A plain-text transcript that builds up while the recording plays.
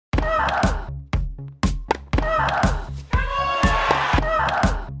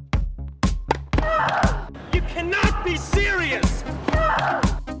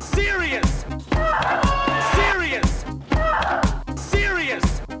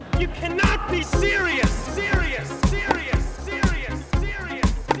You cannot be serious. Serious.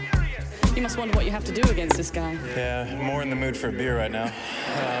 You must wonder what you have to do against this guy. Yeah, more in the mood for a beer right now.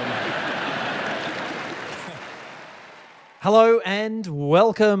 Hello and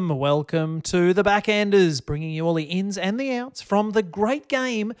welcome to the Backenders, bringing you all the ins and the outs from the great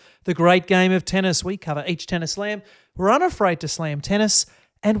game of tennis. We cover each tennis slam. We're unafraid to slam tennis.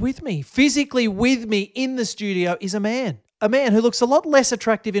 And physically with me in the studio is a man who looks a lot less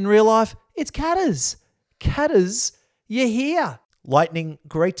attractive in real life. It's Catters. Catters, you're here. Lightning,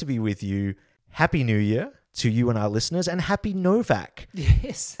 great to be with you. Happy New Year to you and our listeners, and happy Novak.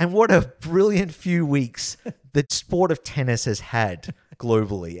 Yes. And what a brilliant few weeks the sport of tennis has had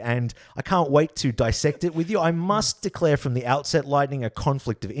globally. And I can't wait to dissect it with you. I must declare from the outset, Lightning, a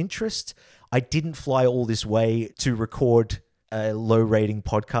conflict of interest. I didn't fly all this way to record a low-rating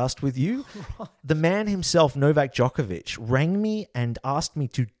podcast with you. Right. The man himself, Novak Djokovic, rang me and asked me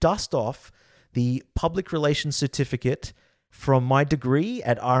to dust off the public relations certificate from my degree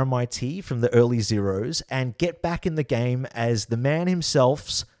at RMIT from the early zeros and get back in the game as the man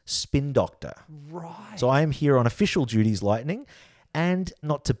himself's spin doctor. Right. So I am here on official duties, Lightning, and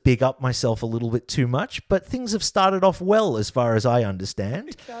not to big up myself a little bit too much, but things have started off well as far as I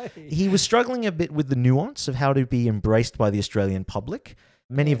understand. Okay. He was struggling a bit with the nuance of how to be embraced by the Australian public.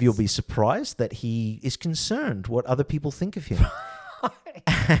 Many of you will be surprised that he is concerned what other people think of him.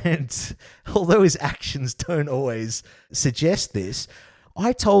 And although his actions don't always suggest this,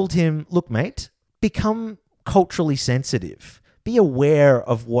 I told him, look, mate, become culturally sensitive. Be aware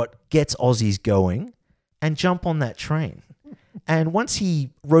of what gets Aussies going and jump on that train. And once he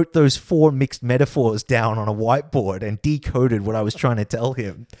wrote those 4 mixed metaphors down on a whiteboard and decoded what I was trying to tell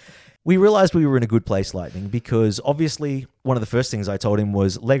him, we realized we were in a good place, Lightning, because obviously one of the first things I told him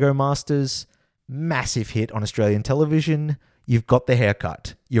was Lego Masters, massive hit on Australian television. You've got the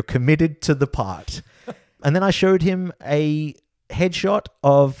haircut. You're committed to the part. And then I showed him a headshot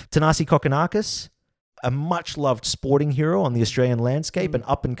of Thanasi Kokkinakis, a much-loved sporting hero on the Australian landscape, an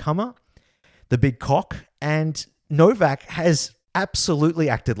up-and-comer, the big cock. And Novak has absolutely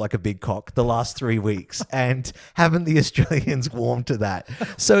acted like a big cock the last 3 weeks. And haven't the Australians warmed to that?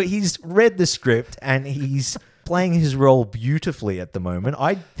 So he's read the script and he's playing his role beautifully at the moment.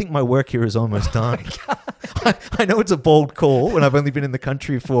 I think my work here is almost done. I know it's a bold call when I've only been in the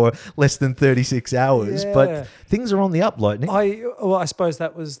country for less than 36 hours, but things are on the up, Lightning. I suppose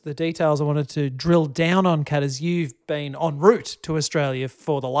that was the details I wanted to drill down on, Kat, as you've been en route to Australia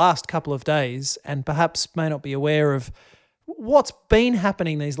for the last couple of days and perhaps may not be aware of what's been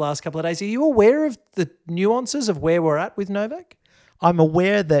happening these last couple of days. Are you aware of the nuances of where we're at with Novak? I'm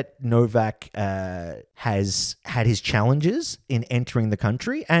aware that Novak has had his challenges in entering the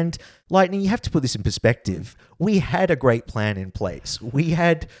country. And Lightning, you have to put this in perspective. We had a great plan in place. We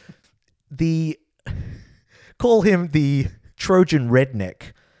had call him the Trojan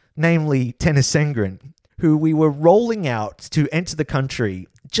redneck, namely Tennis Sengren, who we were rolling out to enter the country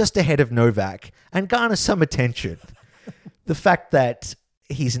just ahead of Novak and garner some attention. The fact that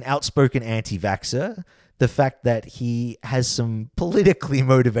he's an outspoken anti-vaxxer, the fact that he has some politically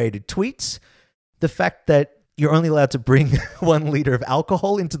motivated tweets, the fact that you're only allowed to bring 1 liter of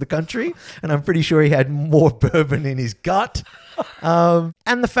alcohol into the country, and I'm pretty sure he had more bourbon in his gut, and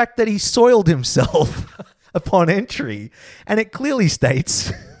the fact that he soiled himself upon entry. And it clearly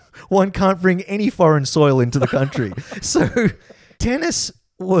states one can't bring any foreign soil into the country. So tennis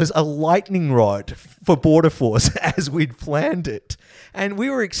was a lightning rod for Border Force as we'd planned it. And we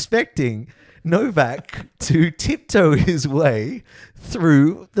were expecting Novak to tiptoe his way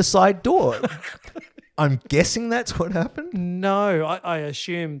through the side door. I'm guessing that's what happened? No, I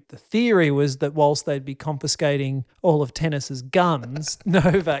assume the theory was that whilst they'd be confiscating all of tennis's guns,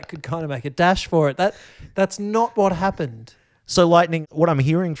 Novak could kind of make a dash for it. That's not what happened. So, Lightning, what I'm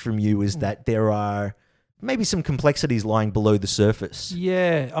hearing from you is that there are maybe some complexities lying below the surface.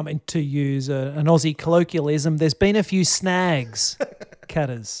 Yeah, I mean, to use an Aussie colloquialism, there's been a few snags,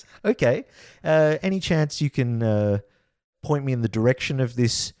 Catters. Okay. Any chance you can point me in the direction of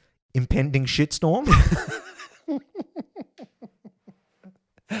this impending shitstorm?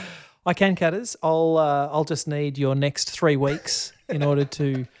 I can, Catters. I'll just need your next 3 weeks in order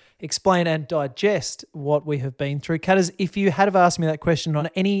to explain and digest what we have been through. Catters, if you had have asked me that question on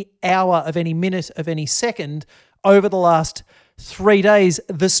any hour of any minute of any second over the last 3 days,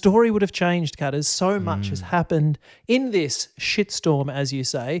 the story would have changed, Catters. So much has happened in this shitstorm, as you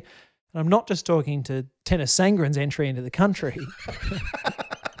say. And I'm not just talking to Tennis Sangren's entry into the country,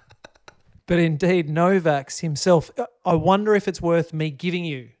 but indeed Novak's himself. I wonder if it's worth me giving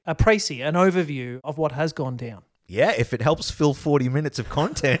you a précis, an overview of what has gone down. Yeah, if it helps fill 40 minutes of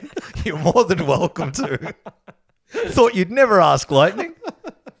content, you're more than welcome to. Thought you'd never ask, Lightning.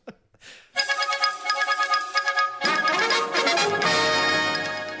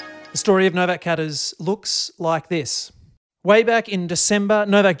 The story of Novak Katas looks like this. Way back in December,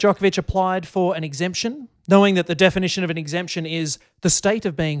 Novak Djokovic applied for an exemption, knowing that the definition of an exemption is the state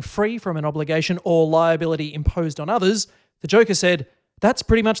of being free from an obligation or liability imposed on others. The Joker said, "That's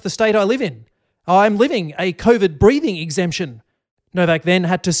pretty much the state I live in. I'm living a COVID breathing exemption." Novak then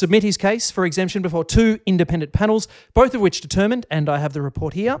had to submit his case for exemption before 2 independent panels, both of which determined, and I have the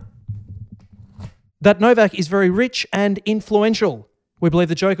report here, that Novak is very rich and influential. We believe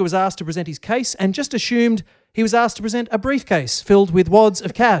the Joker was asked to present his case and just assumed he was asked to present a briefcase filled with wads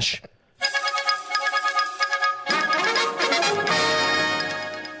of cash.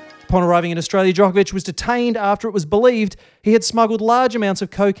 Upon arriving in Australia, Djokovic was detained after it was believed he had smuggled large amounts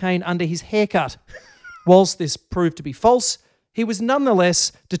of cocaine under his haircut. Whilst this proved to be false, he was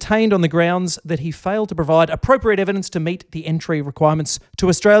nonetheless detained on the grounds that he failed to provide appropriate evidence to meet the entry requirements to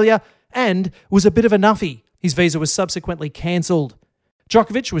Australia and was a bit of a nuffy. His visa was subsequently cancelled.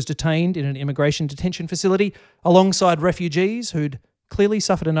 Djokovic was detained in an immigration detention facility alongside refugees who'd clearly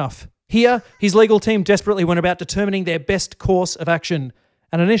suffered enough. Here, his legal team desperately went about determining their best course of action.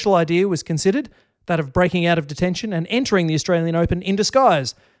 An initial idea was considered, that of breaking out of detention and entering the Australian Open in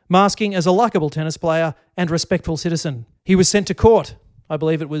disguise, masking as a likeable tennis player and respectful citizen. He was sent to court. I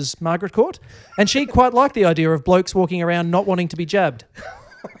believe it was Margaret Court. And she quite liked the idea of blokes walking around not wanting to be jabbed.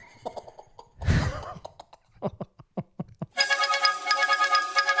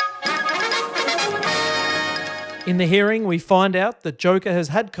 In the hearing, we find out that Joker has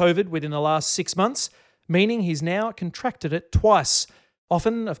had COVID within the last 6 months, meaning he's now contracted it twice.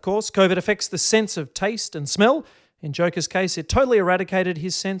 Often, of course, COVID affects the sense of taste and smell. In Joker's case, it totally eradicated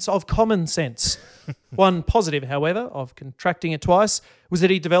his sense of common sense. One positive, however, of contracting it twice was that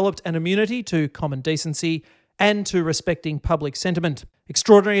he developed an immunity to common decency and to respecting public sentiment.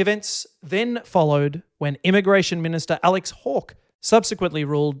 Extraordinary events then followed when Immigration Minister Alex Hawke subsequently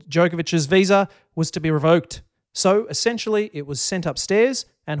ruled Djokovic's visa was to be revoked. So, essentially, it was sent upstairs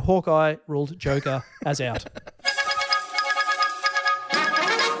and Hawkeye ruled Joker as out.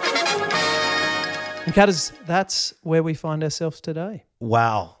 And Katas, that's where we find ourselves today.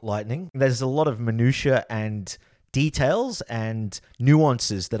 Wow, Lightning. There's a lot of minutiae and details and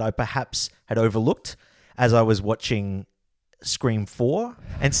nuances that I perhaps had overlooked as I was watching Scream 4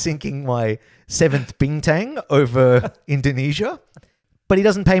 and sinking my 7th bintang over Indonesia. But he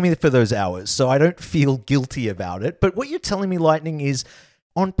doesn't pay me for those hours, so I don't feel guilty about it. But what you're telling me, Lightning, is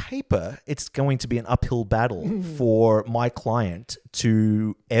on paper, it's going to be an uphill battle for my client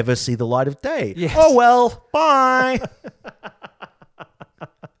to ever see the light of day. Yes. Oh, well, bye.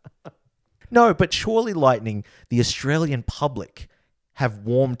 No, but surely, Lightning, the Australian public have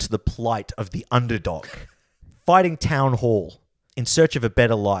warmed to the plight of the underdog, fighting Town Hall in search of a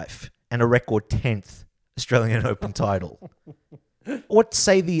better life and a record 10th Australian Open title. What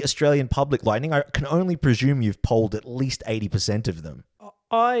say the Australian public, Lightning? I can only presume you've polled at least 80% of them.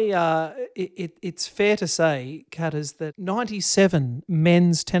 It's fair to say, Katas, that 97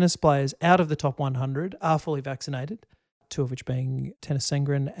 men's tennis players out of the top 100 are fully vaccinated, 2 of which being Tennis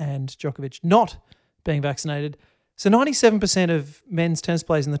Sengren and Djokovic not being vaccinated. So 97% of men's tennis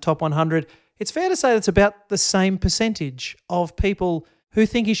players in the top 100, it's fair to say that's about the same percentage of people who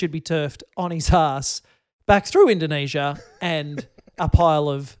think he should be turfed on his ass back through Indonesia and a pile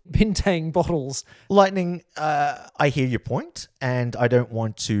of bintang bottles. Lightning, I hear your point, and I don't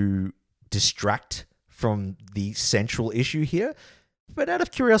want to distract from the central issue here. But out of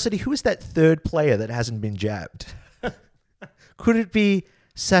curiosity, who is that third player that hasn't been jabbed? Could it be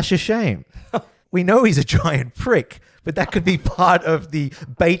Sasha Shame? We know he's a giant prick, but that could be part of the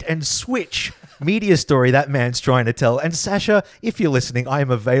bait and switch media story that man's trying to tell. And Sasha, if you're listening, I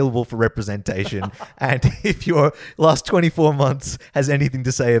am available for representation. And if your last 24 months has anything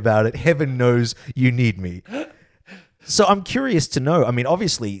to say about it, heaven knows you need me. So I'm curious to know. I mean,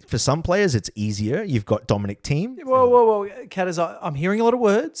 obviously, for some players, it's easier. You've got Dominic Thiem. Whoa. Katas, I'm hearing a lot of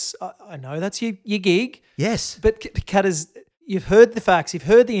words. I know that's your gig. Yes. But Katas, you've heard the facts. You've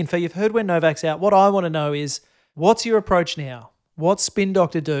heard the info. You've heard when Novak's out. What I want to know is, what's your approach now? What's Spin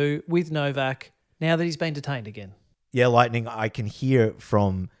Doctor do with Novak now that he's been detained again? Yeah, Lightning, I can hear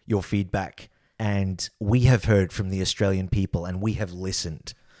from your feedback, and we have heard from the Australian people, and we have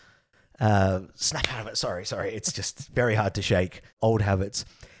listened. Snap out of it. Sorry. It's just very hard to shake old habits.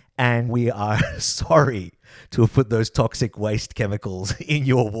 And we are sorry to have put those toxic waste chemicals in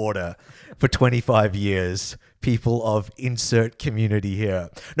your water for 25 years, people of insert community here.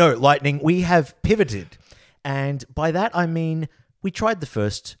 No, Lightning, we have pivoted. And by that, I mean, we tried the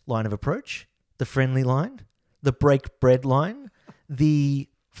first line of approach, the friendly line, the break bread line, the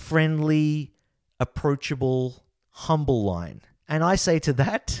friendly, approachable, humble line. And I say to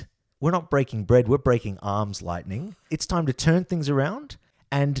that, we're not breaking bread, we're breaking arms, Lightning. It's time to turn things around.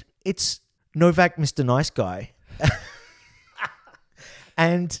 And it's Novak, Mr. Nice Guy.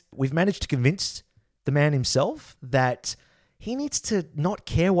 And we've managed to convince the man himself that he needs to not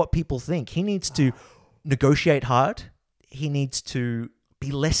care what people think. He needs to negotiate hard. He needs to be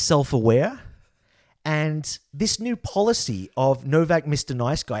less self-aware. And this new policy of Novak, Mr.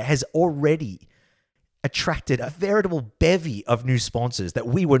 Nice Guy has already attracted a veritable bevy of new sponsors that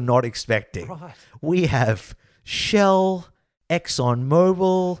we were not expecting. Right. We have Shell,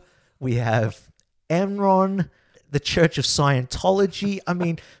 ExxonMobil, we have Enron, the Church of Scientology. I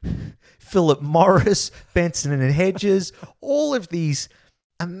mean, Philip Morris, Benson and Hedges, all of these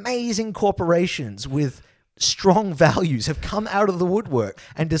amazing corporations with strong values have come out of the woodwork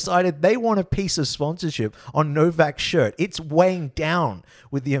and decided they want a piece of sponsorship on Novak's shirt. It's weighing down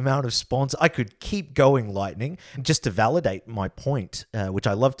with the amount of sponsor. I could keep going, Lightning. Just to validate my point, which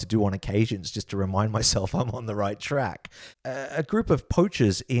I love to do on occasions, just to remind myself I'm on the right track. A group of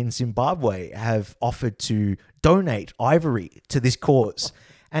poachers in Zimbabwe have offered to donate ivory to this cause.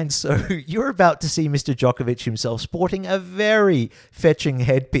 And so you're about to see Mr. Djokovic himself sporting a very fetching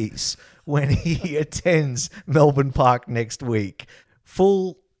headpiece when he attends Melbourne Park next week.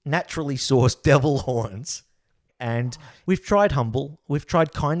 Full, naturally sourced devil horns. And we've tried humble. We've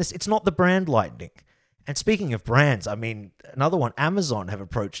tried kindness. It's not the brand, Lightning. And speaking of brands, I mean, another one, Amazon have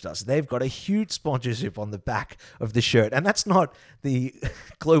approached us. They've got a huge sponsorship on the back of the shirt. And that's not the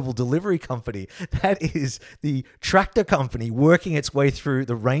global delivery company. That is the tractor company working its way through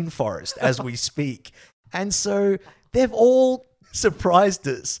the rainforest as we speak. And so they've all surprised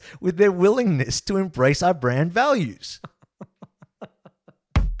us with their willingness to embrace our brand values.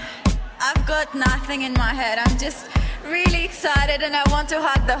 I've got nothing in my head. I'm just really excited and I want to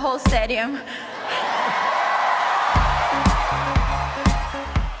hug the whole stadium.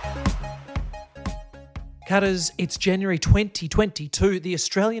 Cutters, it's January 2022. The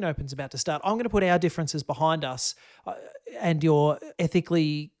Australian Open's about to start. I'm going to put our differences behind us and your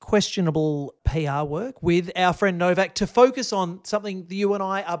ethically questionable PR work with our friend Novak to focus on something that you and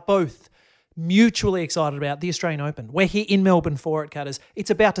I are both mutually excited about, the Australian Open. We're here in Melbourne for it, Cutters. It's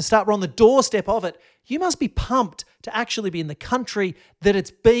about to start. We're on the doorstep of it. You must be pumped to actually be in the country that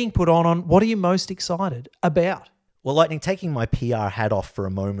it's being put on. What are you most excited about? Well, Lightning, taking my PR hat off for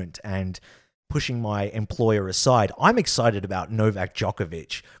a moment and pushing my employer aside, I'm excited about Novak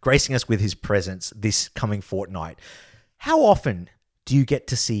Djokovic gracing us with his presence this coming fortnight. How often do you get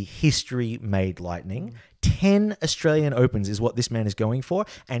to see history made, Lightning? 10 Australian Opens is what this man is going for,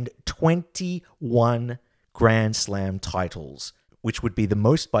 and 21 Grand Slam titles, which would be the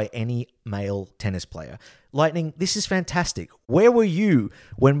most by any male tennis player. Lightning, this is fantastic. Where were you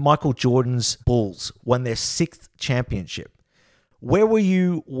when Michael Jordan's Bulls won their 6th championship? Where were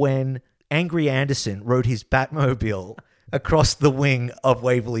you when Angry Anderson rode his Batmobile across the wing of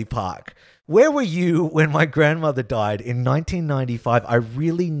Waverley Park? Where were you when my grandmother died in 1995? I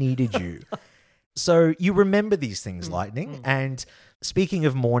really needed you. So you remember these things, Lightning. And speaking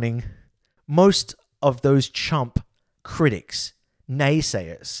of mourning, most of those chump critics,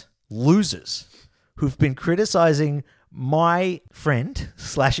 naysayers, losers who've been criticizing my friend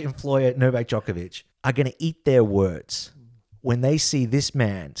 / employer Novak Djokovic are going to eat their words when they see this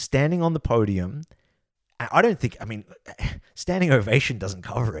man standing on the podium. Standing ovation doesn't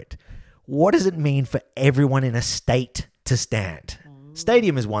cover it. What does it mean for everyone in a state to stand?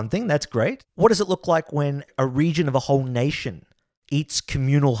 Stadium is one thing, that's great. What does it look like when a region of a whole nation eats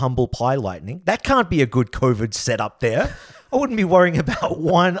communal humble pie, Lightning? That can't be a good COVID setup there. I wouldn't be worrying about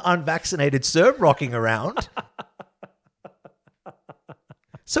one unvaccinated Serb rocking around.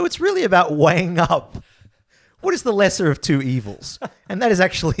 So it's really about weighing up. What is the lesser of two evils? And that is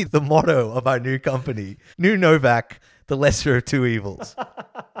actually the motto of our new company. New Novak, the lesser of two evils.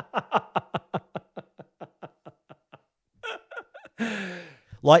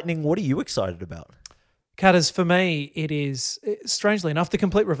 Lightning, what are you excited about? Cutters, for me, it is, strangely enough, the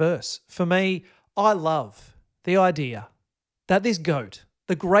complete reverse. For me, I love the idea that this GOAT,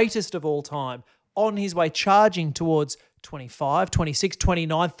 the greatest of all time, on his way charging towards 25, 26,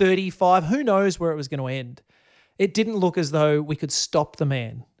 29, 35, who knows where it was going to end. It didn't look as though we could stop the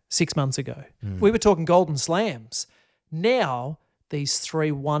man 6 months ago. We were talking golden slams. Now, these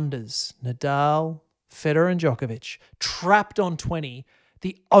three wonders, Nadal, Federer and Djokovic, trapped on 20,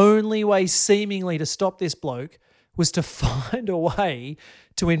 the only way seemingly to stop this bloke was to find a way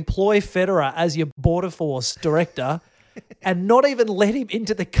to employ Federer as your border force director and not even let him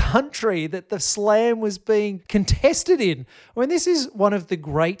into the country that the slam was being contested in. I mean, this is one of the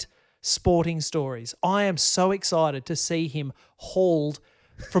great sporting stories. I am so excited to see him hauled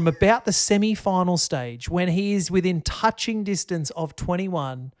from about the semi-final stage when he is within touching distance of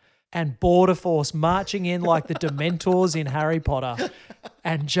 21 and border force marching in like the Dementors in Harry Potter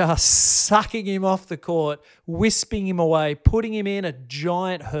and just sucking him off the court, wisping him away, putting him in a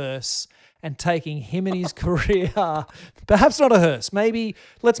giant hearse and taking him and his career, perhaps not a hearse, maybe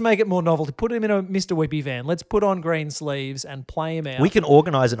let's make it more novelty. Put him in a Mr. Whippy van. Let's put on green sleeves and play him out. We can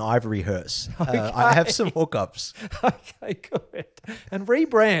organise an ivory hearse. I have some hookups. Okay, good. And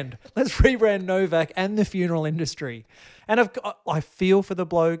rebrand. Let's rebrand Novak and the funeral industry. And I feel for the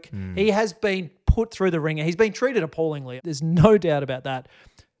bloke. He has been put through the ringer. He's been treated appallingly. There's no doubt about that.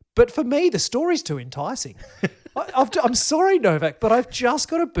 But for me, the story's too enticing. I'm sorry, Novak, but I've just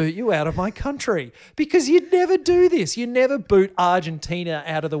got to boot you out of my country because you'd never do this. You never boot Argentina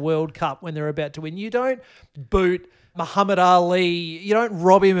out of the World Cup when they're about to win. You don't boot Muhammad Ali. You don't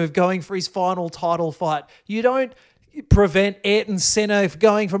rob him of going for his final title fight. You don't prevent Ayrton Senna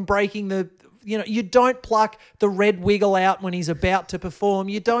going from breaking the... you don't pluck the red wiggle out when he's about to perform.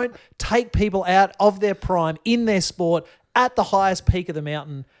 You don't take people out of their prime in their sport at the highest peak of the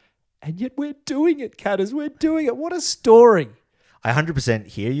mountain. And yet we're doing it, Catters. We're doing it. What a story. I 100%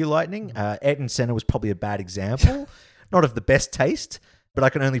 hear you, Lightning. Ayrton Senna was probably a bad example. Not of the best taste, but I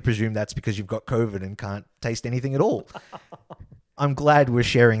can only presume that's because you've got COVID and can't taste anything at all. I'm glad we're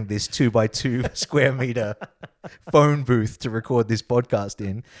sharing this 2x2 square meter phone booth to record this podcast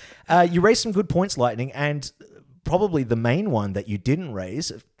in. You raised some good points, Lightning, and probably the main one that you didn't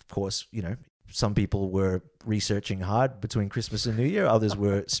raise, of course, some people were researching hard between Christmas and New Year. Others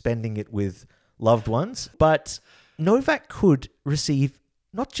were spending it with loved ones. But Novak could receive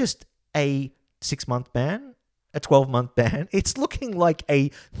not just a 6-month ban, a 12-month ban. It's looking like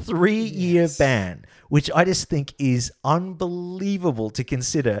a 3-year ban, which I just think is unbelievable to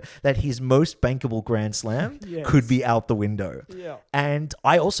consider that his most bankable Grand Slam could be out the window. Yeah. And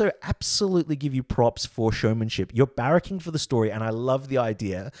I also absolutely give you props for showmanship. You're barracking for the story, and I love the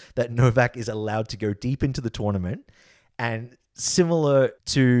idea that Novak is allowed to go deep into the tournament. And similar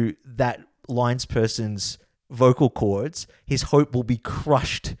to that linesperson's vocal cords, his hope will be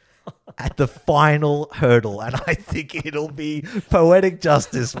crushed at the final hurdle, and I think it'll be poetic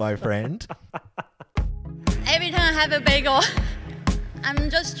justice, my friend. Every time I have a bagel, I'm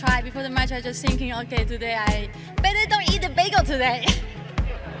just trying before the match. I'm just thinking, okay, today I better don't eat the bagel today.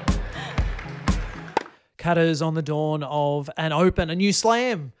 Cutters on the dawn of an Open, a new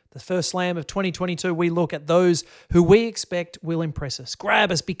slam. The first slam of 2022, we look at those who we expect will impress us,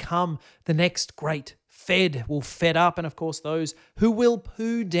 grab us, become the next great Fed will fed up, and of course those who will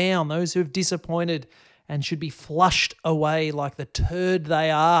poo down, those who have disappointed and should be flushed away like the turd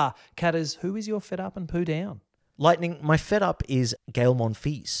they are. Catters, who is your fed up and poo down? Lightning, my fed up is Gael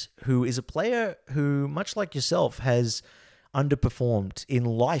Monfils, who is a player who, much like yourself, has underperformed in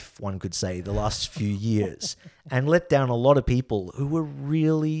life, one could say, the last few years and let down a lot of people who were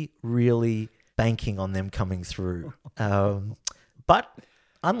really, really banking on them coming through. But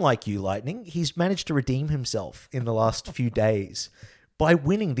unlike you, Lightning, he's managed to redeem himself in the last few days by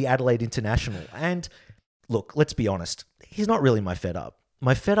winning the Adelaide International. And look, let's be honest, he's not really my fed up.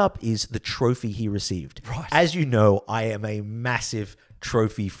 My fed up is the trophy he received. Right. As you know, I am a massive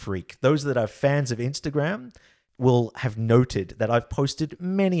trophy freak. Those that are fans of Instagram will have noted that I've posted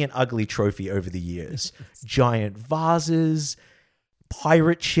many an ugly trophy over the years. Giant vases,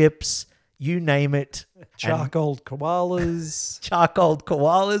 pirate ships, you name it. Charcoal koalas. Charcoal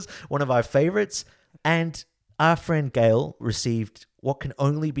koalas, one of our favorites. And our friend Gail received what can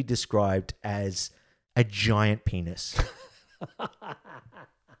only be described as a giant penis.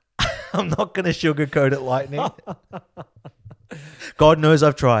 I'm not going to sugarcoat it, Lightning. God knows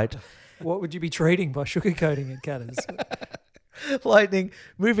I've tried. What would you be treating by sugarcoating it, Catters? Lightning,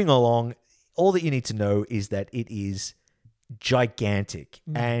 moving along, all that you need to know is that it is gigantic.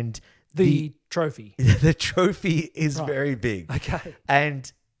 And The trophy. the trophy is very big. Okay.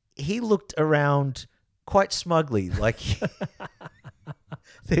 And he looked around quite smugly, like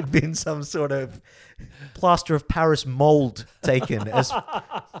there'd been some sort of plaster of Paris mold taken as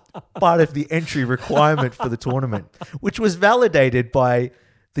part of the entry requirement for the tournament, which was validated by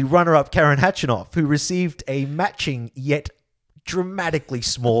the runner-up Karen Hatchinoff, who received a matching yet dramatically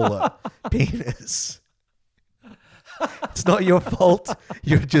smaller penis. It's not your fault.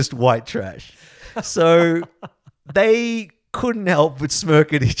 You're just white trash. So they couldn't help but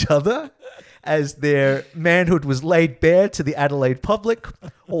smirk at each other. as their manhood was laid bare to the Adelaide public,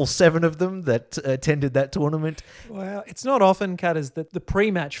 all 7 of them that attended that tournament. Well, it's not often, Cutters, that the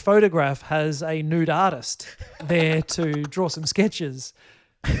pre-match photograph has a nude artist there to draw some sketches.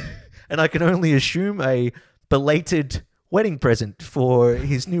 And I can only assume a belated wedding present for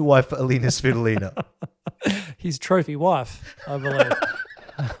his new wife, Alina Svitolina. His trophy wife, I believe.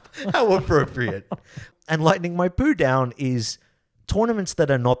 How appropriate. And Lightning, my poo down is tournaments that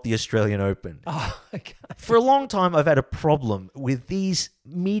are not the Australian Open. Oh, okay. For a long time, I've had a problem with these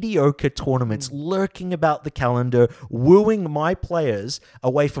mediocre tournaments lurking about the calendar, wooing my players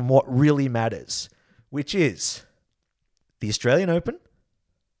away from what really matters, which is the Australian Open.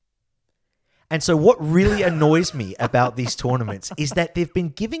 And so what really annoys me about these tournaments is that they've been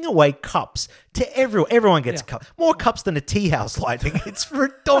giving away cups to everyone. Everyone gets a cup. More cups than a tea house, Lightning. It's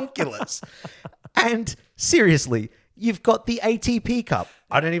redonkulous. And seriously, you've got the ATP Cup.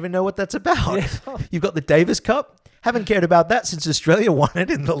 I don't even know what that's about. Yeah. You've got the Davis Cup. Haven't cared about that since Australia won it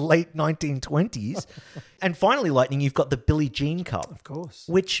in the late 1920s. And finally, Lightning, you've got the Billie Jean Cup. Of course.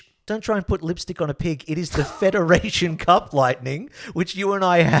 Which, don't try and put lipstick on a pig. It is the Federation Cup, Lightning, which you and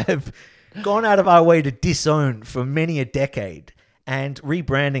I have gone out of our way to disown for many a decade, and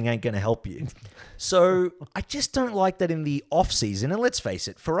rebranding ain't going to help you. So I just don't like that in the off season. And let's face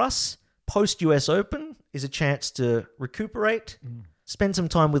it, for us, post US Open is a chance to recuperate, spend some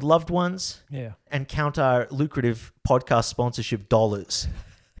time with loved ones, and count our lucrative podcast sponsorship dollars.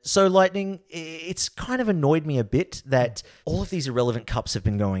 So Lightning, it's kind of annoyed me a bit that all of these irrelevant cups have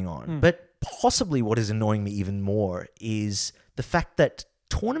been going on. But possibly what is annoying me even more is the fact that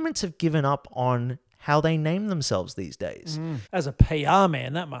tournaments have given up on how they name themselves these days. As a PR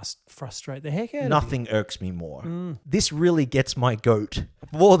man, that must frustrate the heck out of you. Nothing irks me more. This really gets my goat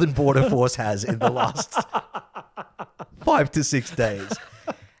more than Border Force has in the last 5 to 6 days.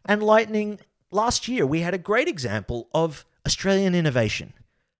 And Lightning, last year we had a great example of Australian innovation,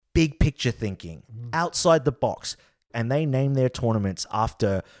 big picture thinking, outside the box. And they name their tournaments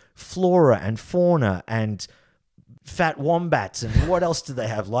after flora and fauna and fat wombats, and what else do they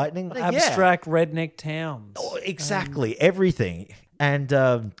have, Lightning? Abstract redneck towns. Oh, exactly, everything. And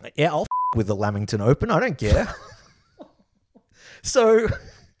I'll with the Lamington Open. I don't care. So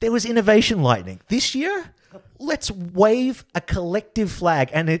there was innovation, Lightning. This year, let's wave a collective flag,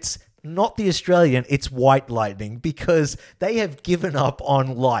 and it's not the Australian, it's white, Lightning, because they have given up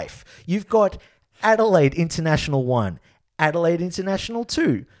on life. You've got Adelaide International 1, Adelaide International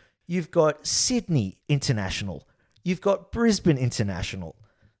 2. You've got Sydney International. You've got Brisbane International.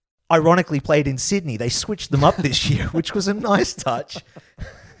 Ironically played in Sydney. They switched them up this year, which was a nice touch.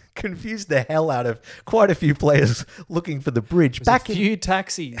 Confused the hell out of quite a few players looking for the bridge. Back a few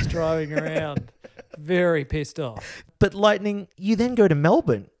taxis driving around. Very pissed off. But Lightning, you then go to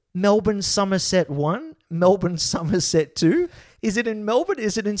Melbourne. Melbourne Somerset 1, Melbourne Somerset 2. Is it in Melbourne?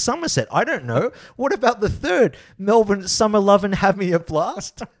 Is it in Somerset? I don't know. What about the third? Melbourne Summer Love and Have Me a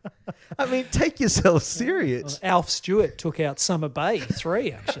Blast? I mean, take yourself serious. Well, Alf Stewart took out Summer Bay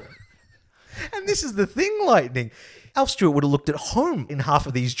 3, actually. And this is the thing, Lightning. Alf Stewart would have looked at home in half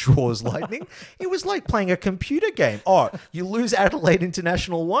of these draws, Lightning. It was like playing a computer game. Oh, you lose Adelaide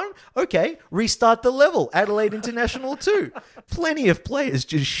International 1? Okay, restart the level. Adelaide International 2. Plenty of players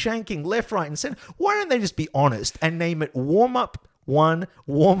just shanking left, right, and centre. Why don't they just be honest and name it warm-up 1,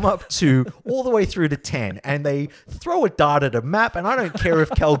 warm-up 2, all the way through to 10, and they throw a dart at a map, and I don't care if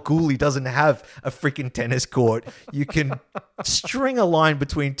Kalgoorlie doesn't have a freaking tennis court. You can string a line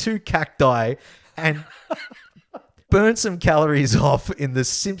between 2 cacti and burn some calories off in the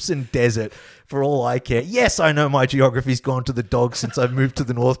Simpson Desert for all I care. Yes, I know my geography's gone to the dogs since I've moved to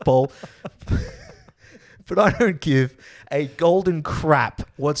the North Pole, but I don't give a golden crap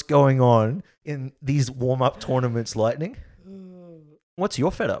what's going on in these warm-up tournaments, Lightning. What's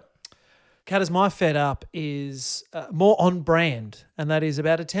your fed up? Cutters, my fed up is more on brand, and that is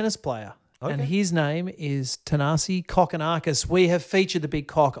about a tennis player. Okay. And his name is Thanasi Kokkinakis. We have featured the big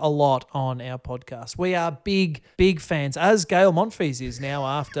cock a lot on our podcast. We are big, big fans, as Gail Monfils is now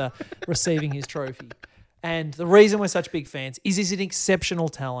after receiving his trophy. And the reason we're such big fans is he's an exceptional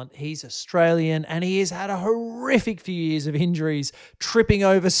talent. He's Australian, and he has had a horrific few years of injuries, tripping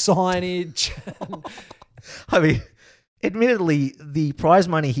over signage. I mean, admittedly, the prize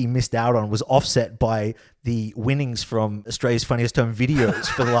money he missed out on was offset by the winnings from Australia's Funniest Home Videos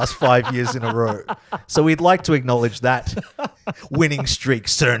for the last 5 years in a row. So we'd like to acknowledge that winning streak,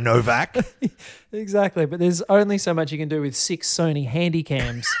 Sir Novak. Exactly, but there's only so much you can do with 6 Sony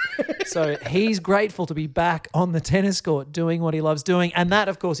Handycams. So he's grateful to be back on the tennis court doing what he loves doing. And that,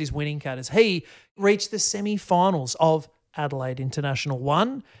 of course, is winning, Cutters. He reached the semi-finals of Adelaide International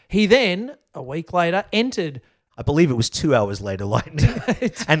won. He then, a week later, entered. I believe it was 2 hours later, Lightning,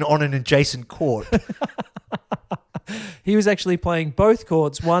 and on an adjacent court. He was actually playing both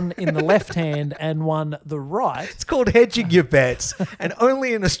courts, one in the left hand and one the right. It's called hedging your bets, and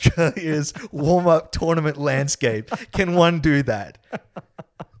only in Australia's warm-up tournament landscape can one do that.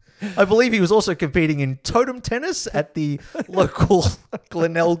 I believe he was also competing in totem tennis at the local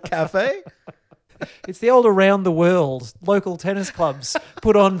Glenelg Cafe. It's the old around the world local tennis clubs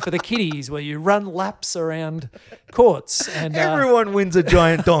put on for the kiddies where you run laps around courts. And everyone wins a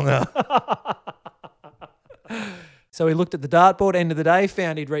giant donga. So he looked at the dartboard, end of the day,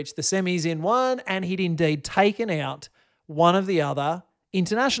 found he'd reached the semis in one, and he'd indeed taken out one of the other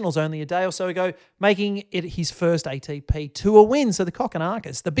internationals only a day or so ago, making it his first ATP Tour win. So the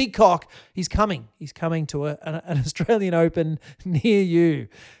Kokonakis, the big cock, he's coming. He's coming to an Australian Open near you.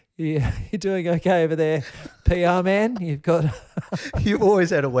 Yeah, you're doing okay over there, PR man. You've always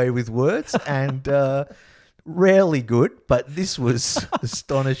had a way with words, and rarely good, but this was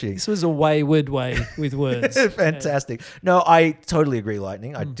astonishing. This was a wayward way with words. Fantastic. No, I totally agree,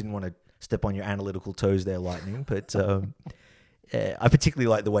 Lightning. I didn't want to step on your analytical toes there, Lightning, but I particularly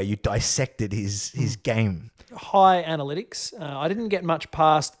like the way you dissected his game. High analytics. I didn't get much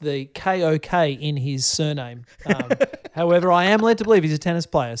past the KOK in his surname. However, I am led to believe he's a tennis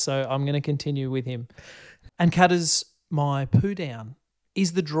player, so I'm going to continue with him. And Cutters, my poo down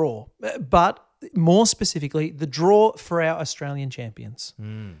is the draw, but more specifically, the draw for our Australian champions,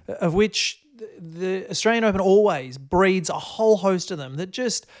 of which the Australian Open always breeds a whole host of them that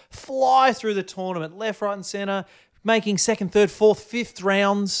just fly through the tournament, left, right and centre, making second, third, fourth, fifth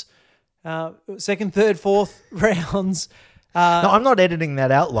rounds, second, third, fourth rounds. No, I'm not editing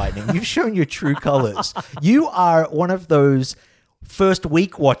that out, Lightning. You've shown your true colours. You are one of those first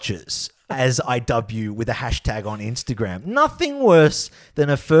week watchers, as I dub you with a hashtag on Instagram. Nothing worse than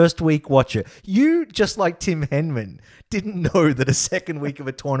a first week watcher. You, just like Tim Henman, didn't know that a second week of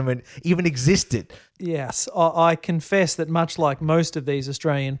a tournament even existed. Yes, I confess that much like most of these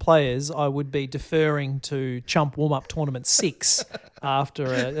Australian players, I would be deferring to Chump Warm-Up Tournament 6 after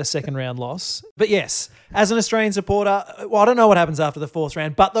a second round loss. But yes, as an Australian supporter, well, I don't know what happens after the fourth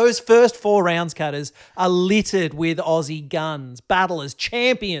round, but those first 4 rounds, Cutters, are littered with Aussie guns, battlers,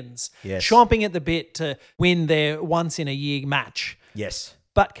 champions, chomping at the bit to win their once-in-a-year match. Yes.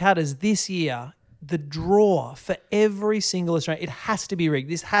 But Cutters, this year, the draw for every single Australian, it has to be rigged.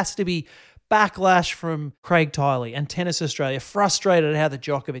 This has to be backlash from Craig Tiley and Tennis Australia, frustrated at how the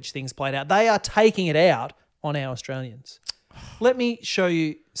Djokovic things played out. They are taking it out on our Australians. Let me show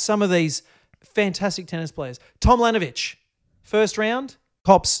you some of these fantastic tennis players. Tom Lanovich, first round,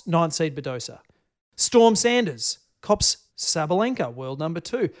 cops 9th seed Badosa. Storm Sanders, cops Sabalenka, world number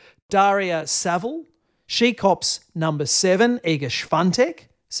 2. Daria Saville, she cops number 7, Iga Swiatek,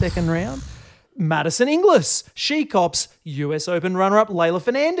 second round. Madison Inglis, she cops US Open runner-up Leylah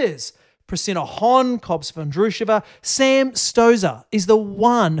Fernandez. Priscilla Hon cops Vondrusheva. Sam Stosur is the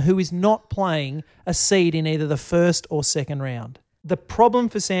one who is not playing a seed in either the first or second round. The problem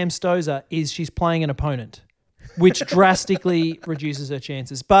for Sam Stosur is she's playing an opponent, which drastically reduces her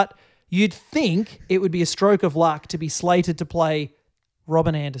chances. But you'd think it would be a stroke of luck to be slated to play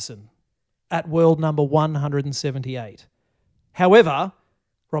Robin Anderson at world number 178. However,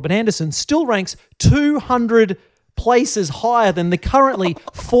 Robin Anderson still ranks 200 places higher than the currently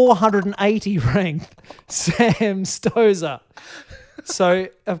 480 ranked Sam Stosur. So,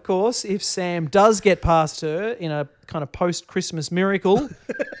 of course, if Sam does get past her in a kind of post-Christmas miracle,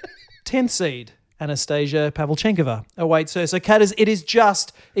 10th seed Anastasia Pavlyuchenkova awaits her. So, Cutters, it is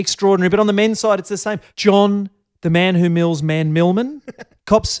just extraordinary. But on the men's side, it's the same. John, the man who mills Man Millman,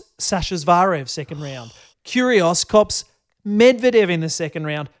 cops Sasha Zverev second round. Kyrgios cops Medvedev in the second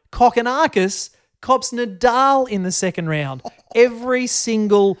round. Kokonakis cops Nadal in the second round. Every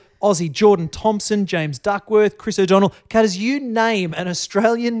single Aussie, Jordan Thompson, James Duckworth, Chris O'Donnell, Cutters, you name an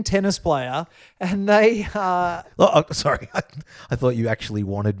Australian tennis player and they are... Oh, sorry. I thought you actually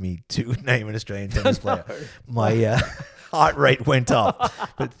wanted me to name an Australian tennis player. My heart rate went up.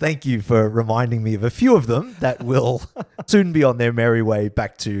 But thank you for reminding me of a few of them that will soon be on their merry way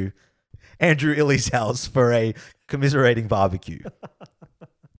back to Andrew Illy's house for a commiserating barbecue.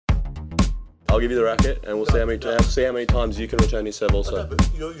 I'll give you the racket, and we'll see how many times you can return your serve. Also, but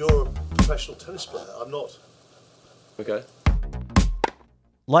you're a professional tennis player. I'm not. Okay.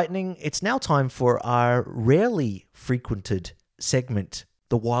 Lightning, it's now time for our rarely frequented segment,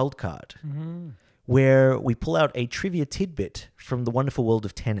 the wild card, where we pull out a trivia tidbit from the wonderful world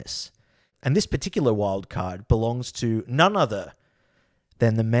of tennis. And this particular wild card belongs to none other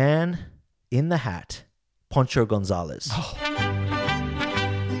than the man in the hat, Poncho Gonzalez.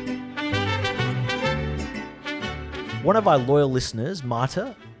 One of our loyal listeners,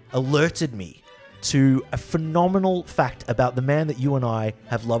 Marta, alerted me to a phenomenal fact about the man that you and I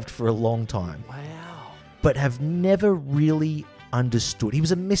have loved for a long time. Wow. But have never really understood. He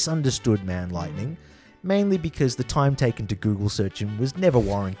was a misunderstood man, Lightning, mainly because the time taken to Google search him was never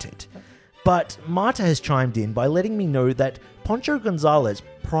warranted. But Marta has chimed in by letting me know that Poncho Gonzalez,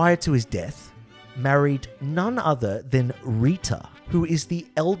 prior to his death, married none other than Rita, who is the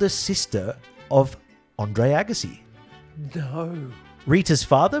elder sister of Andre Agassi. No. Rita's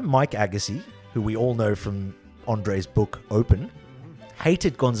father, Mike Agassi, who we all know from Andre's book Open,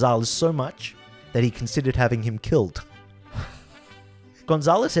 hated Gonzalez so much that he considered having him killed.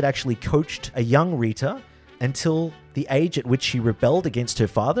 Gonzalez had actually coached a young Rita until the age at which she rebelled against her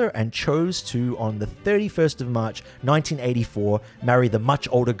father and chose to, on the 31st of March 1984, marry the much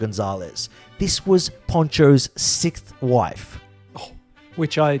older Gonzalez. This was Poncho's 6th wife.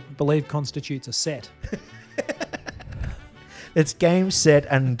 Which I believe constitutes a set. It's game, set,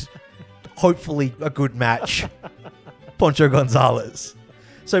 and hopefully a good match. Poncho Gonzalez.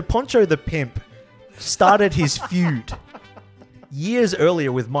 So Poncho the Pimp started his feud years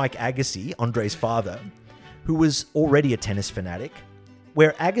earlier with Mike Agassi, Andre's father, who was already a tennis fanatic,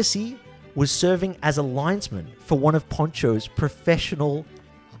 where Agassi was serving as a linesman for one of Poncho's professional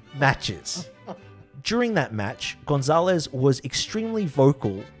matches. During that match, Gonzalez was extremely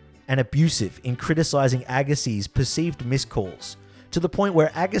vocal and abusive in criticizing Agassi's perceived miscalls, to the point where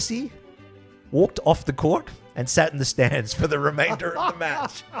Agassi walked off the court and sat in the stands for the remainder of the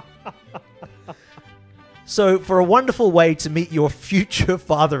match. So, for a wonderful way to meet your future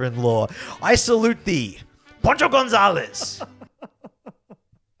father-in-law, I salute thee, Poncho Gonzalez.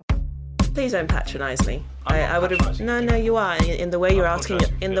 Please don't patronize me. I would have. No, you are. In the way you're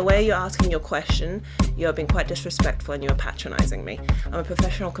asking your question, you are being quite disrespectful and you are patronizing me. I'm a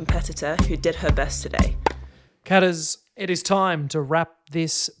professional competitor who did her best today. Catters, it is time to wrap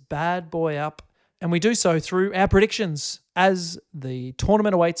this bad boy up, and we do so through our predictions as the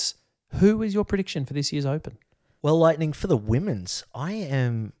tournament awaits. Who is your prediction for this year's Open? Well, Lightning, for the women's, I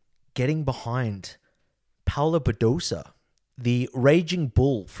am getting behind Paula Badosa, the raging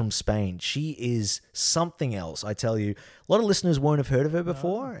bull from Spain. She is something else, I tell you. A lot of listeners won't have heard of her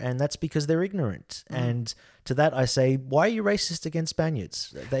before, and that's because they're ignorant. And to that I say, why are you racist against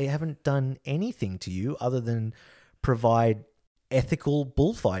Spaniards? They haven't done anything to you other than provide ethical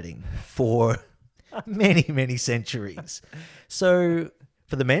bullfighting for many, many centuries. So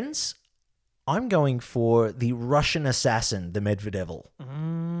for the men's, I'm going for the Russian assassin, the Medvedev.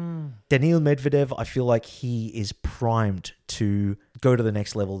 Daniil Medvedev, I feel like he is primed to go to the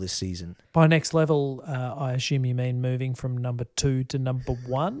next level this season. By next level, I assume you mean moving from number 2 to number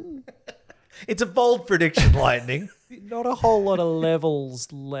 1? It's a bold prediction, Lightning. Not a whole lot of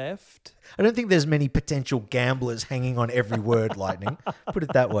levels left. I don't think there's many potential gamblers hanging on every word, Lightning. Put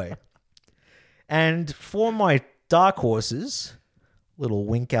it that way. And for my dark horses, little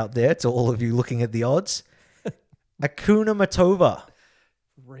wink out there to all of you looking at the odds, Akuna Matova.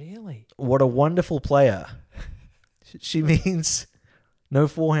 Really? What a wonderful player. She means no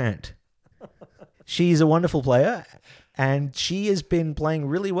forehand. She's a wonderful player, and she has been playing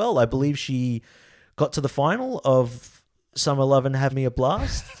really well. I believe she got to the final of Summer Love and Have Me a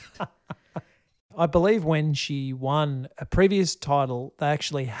Blast. I believe when she won a previous title, they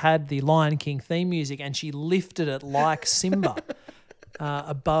actually had the Lion King theme music, and she lifted it like Simba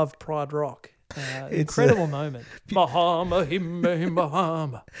above Pride Rock. Incredible moment. Bahama, himba,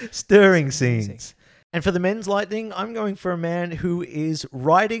 Bahama. Stirring scenes. And for the men's, Lightning, I'm going for a man who is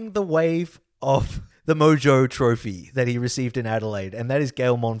riding the wave of the Mojo Trophy that he received in Adelaide, and that is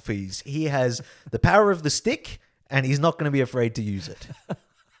Gael Monfils. He has the power of the stick, and he's not going to be afraid to use it.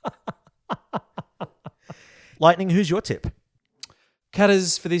 Lightning, who's your tip?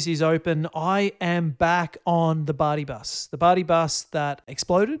 Catters, for this year's Open, I am back on the Barty bus. The Barty bus that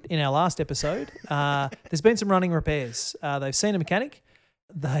exploded in our last episode. There's been some running repairs. They've seen a mechanic.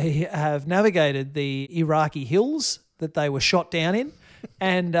 They have navigated the Iraqi hills that they were shot down in,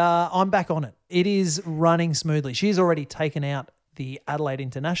 and I'm back on it. It is running smoothly. She's already taken out the Adelaide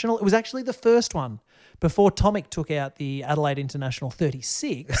International. It was actually the first one before Tomic took out the Adelaide International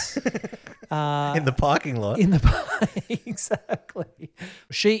 36. In the parking lot. Exactly.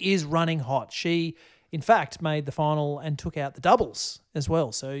 She is running hot. She, in fact, made the final and took out the doubles as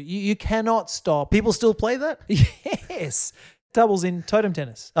well. So you cannot stop. People still play that? Yes. Doubles in totem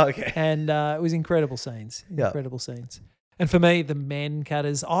tennis. Oh, okay. And it was incredible scenes. Incredible scenes. And for me, the men,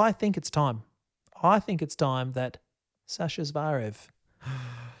 Catters, I think it's time. I think it's time that Sasha Zverev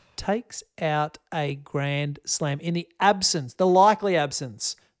takes out a Grand Slam in the likely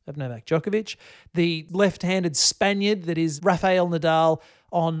absence of Novak Djokovic, the left-handed Spaniard that is Rafael Nadal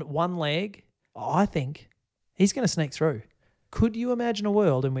on one leg. I think he's going to sneak through. Could you imagine a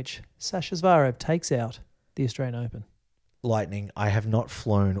world in which Sasha Zverev takes out the Australian Open? Lightning, I have not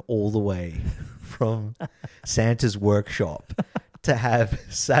flown all the way from Santa's workshop to have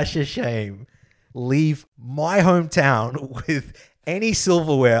Sasha Shame leave my hometown with any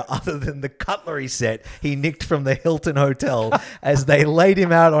silverware other than the cutlery set he nicked from the Hilton Hotel as they laid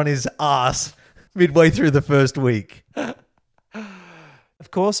him out on his ass midway through the first week.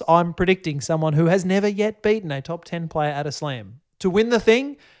 Of course, I'm predicting someone who has never yet beaten a top 10 player at a slam to win the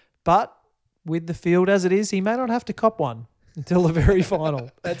thing, but with the field as it is, he may not have to cop one until the very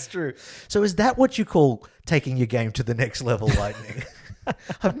final. That's true. So is that what you call taking your game to the next level, Lightning?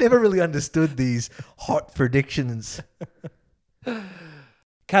 I've never really understood these hot predictions.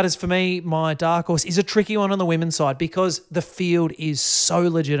 Cutters, for me, my dark horse is a tricky one on the women's side because the field is so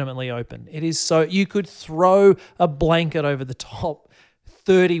legitimately open. It is so, you could throw a blanket over the top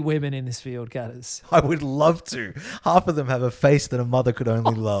 30 women in this field, Cutters. I would love to. Half of them have a face that a mother could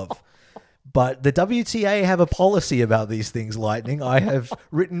only love. But the WTA have a policy about these things, Lightning. I have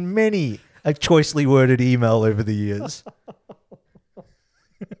written many a choicely worded email over the years.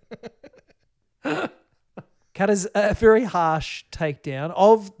 Cutters, a very harsh takedown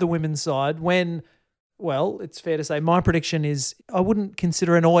of the women's side when, well, it's fair to say my prediction is I wouldn't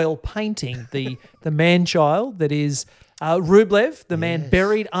consider an oil painting the man-child that is Rublev, the man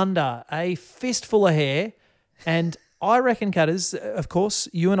buried under a fistful of hair. And I reckon, Cutters, of course,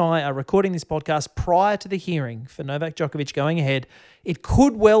 you and I are recording this podcast prior to the hearing for Novak Djokovic going ahead. It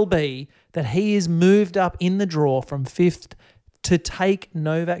could well be that he is moved up in the draw from 5th to take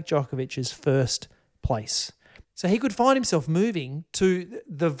Novak Djokovic's first place. So he could find himself moving to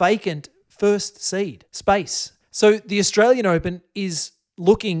the vacant first seed space. So the Australian Open is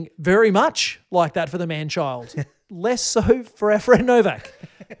looking very much like that for the man-child. Less so for our friend Novak,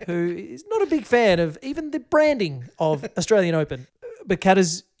 who is not a big fan of even the branding of Australian Open. But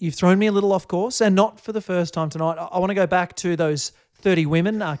Cutters, you've thrown me a little off course, and not for the first time tonight. I want to go back to those 30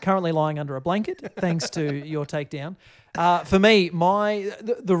 women currently lying under a blanket, thanks to your takedown. For me,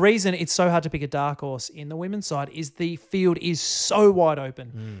 the reason it's so hard to pick a dark horse in the women's side is the field is so wide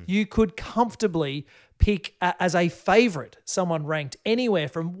open. You could comfortably pick as a favourite someone ranked anywhere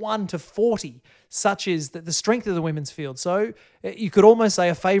from 1 to 40, such is the strength of the women's field. So you could almost say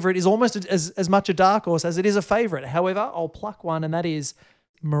a favourite is almost as much a dark horse as it is a favourite. However, I'll pluck one, and that is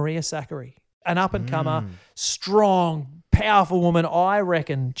Maria Sakkari, an up-and-comer, strong, powerful woman. I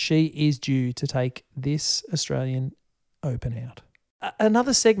reckon she is due to take this Australian Open out.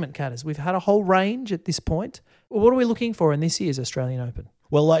 Another segment, Cutters. We've had a whole range at this point. What are we looking for in this year's Australian Open?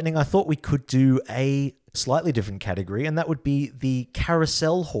 Well, Lightning, I thought we could do a slightly different category, and that would be the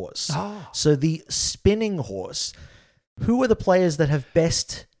carousel horse. So the spinning horse. Who are the players that have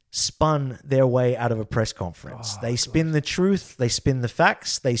best spun their way out of a press conference? They spin the truth, they spin the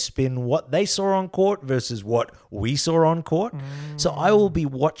facts, they spin what they saw on court versus what we saw on court. So I will be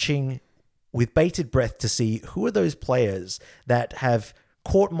watching with bated breath to see who are those players that have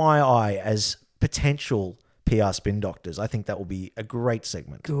caught my eye as potential PR spin doctors. I think that will be a great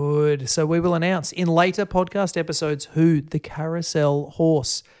segment. Good. So we will announce in later podcast episodes who the carousel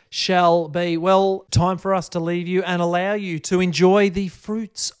horse shall be. Well, time for us to leave you and allow you to enjoy the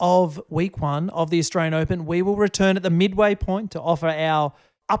fruits of week 1 of the Australian Open. We will return at the midway point to offer our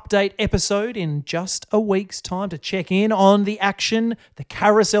update episode in just a week's time to check in on the action, the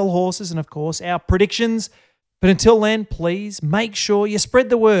carousel horses, and of course our predictions. But until then, please make sure you spread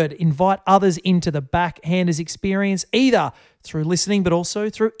the word. Invite others into the Backhanders experience, either through listening, but also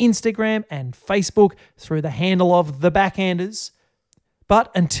through Instagram and Facebook through the handle of the Backhanders.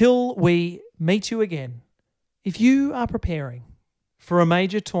 But until we meet you again, if you are preparing for a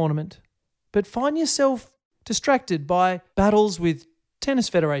major tournament, but find yourself distracted by battles with tennis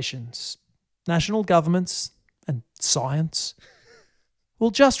federations, national governments, and science, well,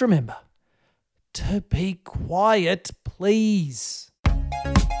 just remember to be quiet, please.